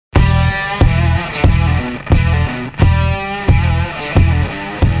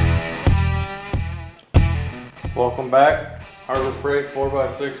Welcome back, Harbor Freight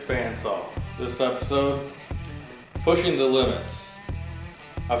 4x6 bandsaw. This episode, pushing the limits.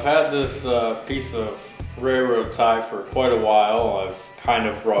 I've had this piece of railroad tie for quite a while. I've kind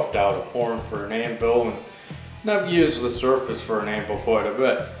of roughed out a horn for an anvil, and I've used the surface for an anvil quite a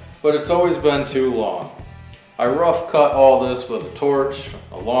bit, but it's always been too long. I rough cut all this with a torch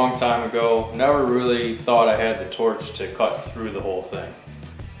a long time ago. Never really thought I had the torch to cut through the whole thing.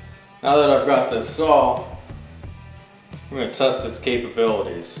 Now that I've got this saw, I'm going to test its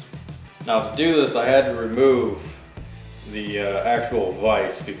capabilities. Now to do this, I had to remove the actual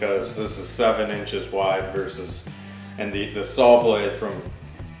vise because this is 7 inches wide versus, and the saw blade from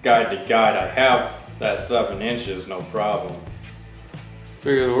guide to guide, I have that 7 inches, no problem.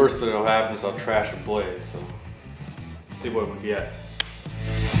 Figure the worst that'll happen is I'll trash a blade, so let's see what we get.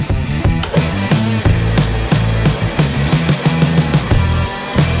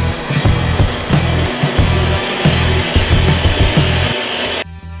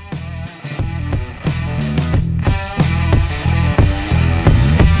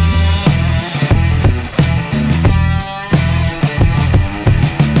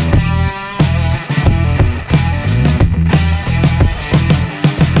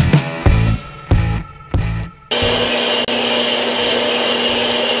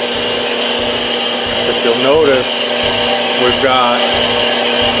 You'll notice we've got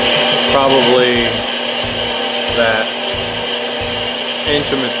probably that inch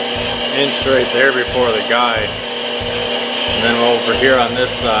right there before the guide, and then over here on this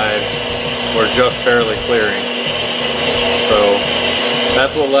side we're just barely clearing. So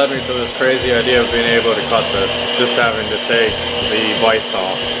that's what led me to this crazy idea of being able to cut this, just having to take the vise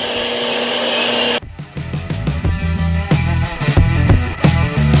off.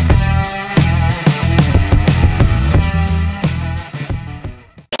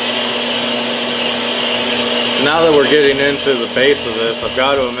 Now that we're getting into the base of this, I've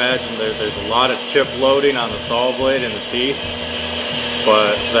got to imagine there's a lot of chip loading on the saw blade and the teeth,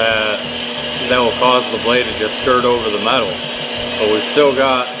 but that will cause the blade to just skirt over the metal. But we've still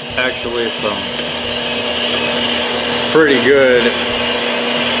got actually some pretty good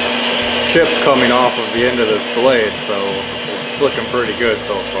chips coming off of the end of this blade, so it's looking pretty good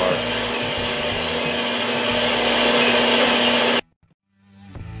so far.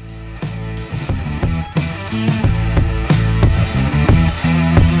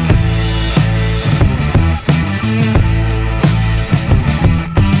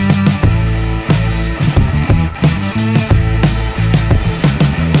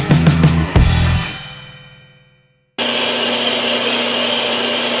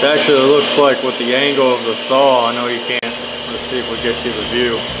 Actually, it looks like with the angle of the saw, I know you can't, let's see if we get you the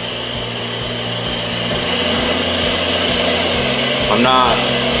view.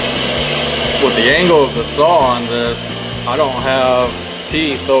 With the angle of the saw on this, I don't have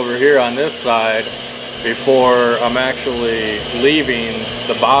teeth over here on this side before I'm actually leaving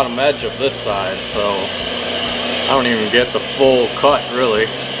the bottom edge of this side, so I don't even get the full cut really.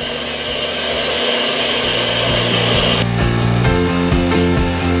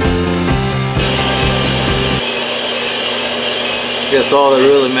 I guess all that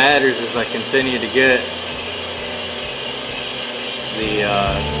really matters is I continue to get the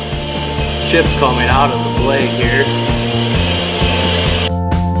chips coming out of the blade here.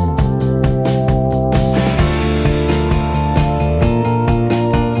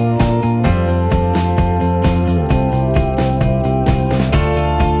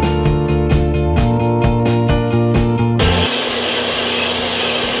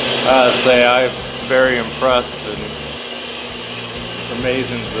 I'd say I'm very impressed and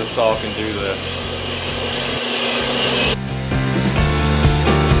amazing that this saw can do this.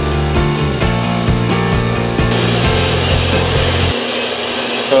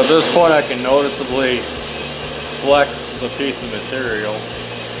 So at this point I can noticeably flex the piece of material.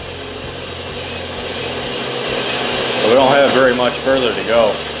 So we don't have very much further to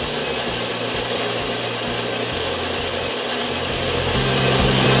go.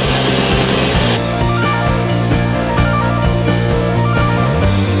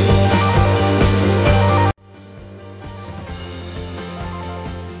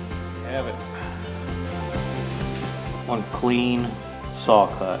 One clean saw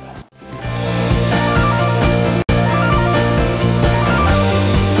cut.